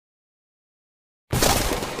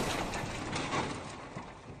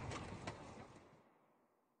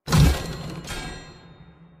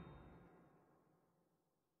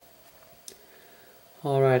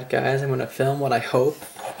Alright guys, I'm going to film what I hope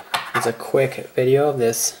is a quick video of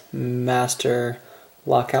this Master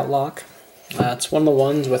lockout lock. It's one of the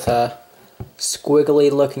ones with a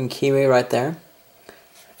squiggly looking keyway right there.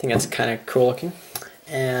 I think it's kind of cool looking.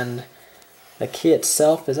 And the key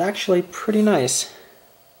itself is actually pretty nice.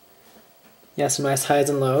 Yeah, some nice highs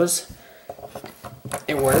and lows.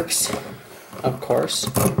 It works, of course.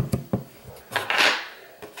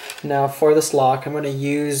 Now for this lock, I'm going to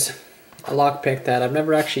use a lockpick that I've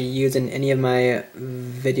never actually used in any of my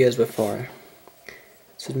videos before.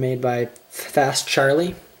 This is made by Fast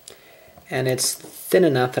Charlie, and it's thin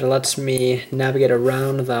enough that it lets me navigate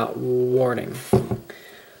around without warning.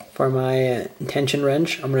 For my tension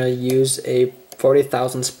wrench, I'm going to use a 40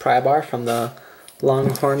 thousandths pry bar from the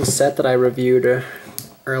Longhorn set that I reviewed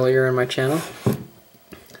earlier in my channel.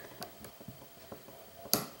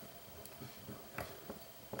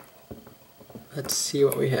 Let's see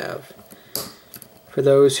what we have. For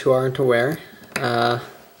those who aren't aware,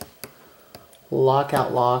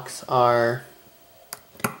 lockout locks are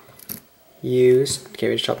used, okay,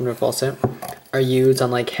 we just dropped into a false set, are used on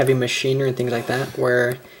like heavy machinery and things like that,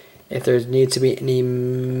 where if there needs to be any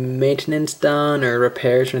maintenance done or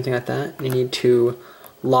repairs or anything like that, you need to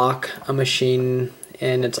lock a machine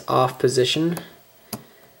in its off position,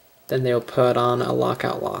 then they'll put on a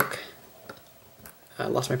lockout lock. I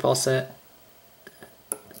lost my false set.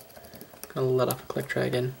 Gonna let off a click, try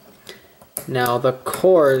again. Now the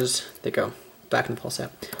cores, they go back in the pulse set.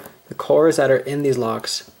 The cores that are in these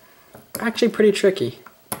locks are actually pretty tricky.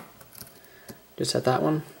 Just at that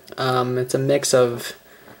one. It's a mix of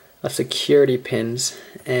security pins,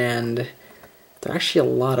 and they're actually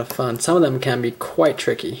a lot of fun. Some of them can be quite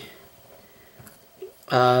tricky.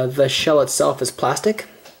 The shell itself is plastic,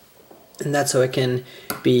 and that's so it can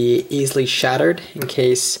be easily shattered in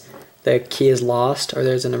case the key is lost or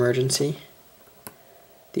there's an emergency.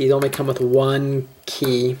 These only come with one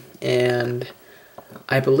key, and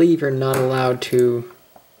I believe you're not allowed to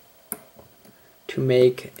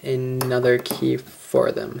make another key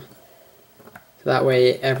for them. So that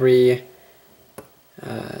way every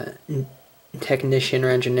technician or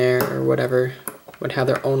engineer or whatever would have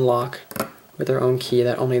their own lock with their own key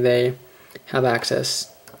that only they have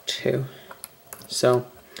access to. So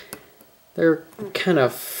they're kind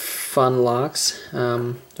of fun locks.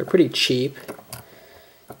 They're pretty cheap.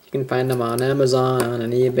 You can find them on Amazon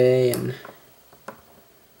and eBay and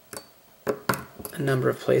a number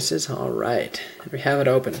of places. Alright, we have it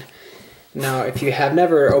open. Now if you have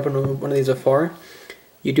never opened one of these before,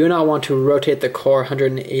 you do not want to rotate the core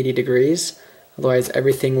 180 degrees, otherwise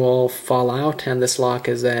everything will fall out and this lock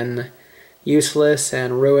is then useless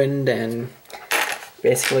and ruined and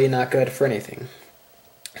basically not good for anything.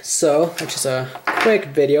 So, that's just a quick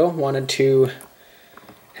video wanted to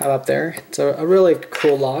have up there. It's a really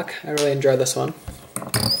cool lock. I really enjoyed this one.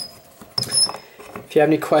 If you have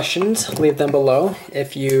any questions, leave them below.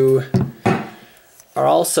 If you are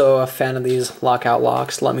also a fan of these lockout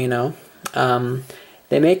locks, let me know.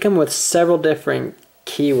 They make them with several different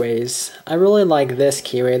keyways. I really like this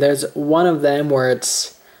keyway. There's one of them where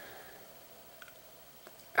it's,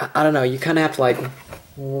 I don't know, you kind of have to like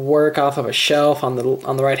work off of a shelf on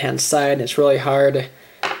the right hand side. It's really hard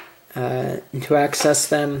to access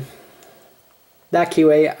them. That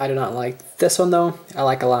keyway I do not like. This one though I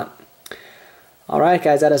like a lot. Alright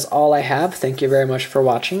guys, that is all I have. Thank you very much for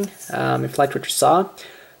watching. If you liked what you saw,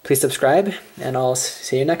 please subscribe and I'll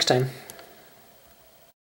see you next time.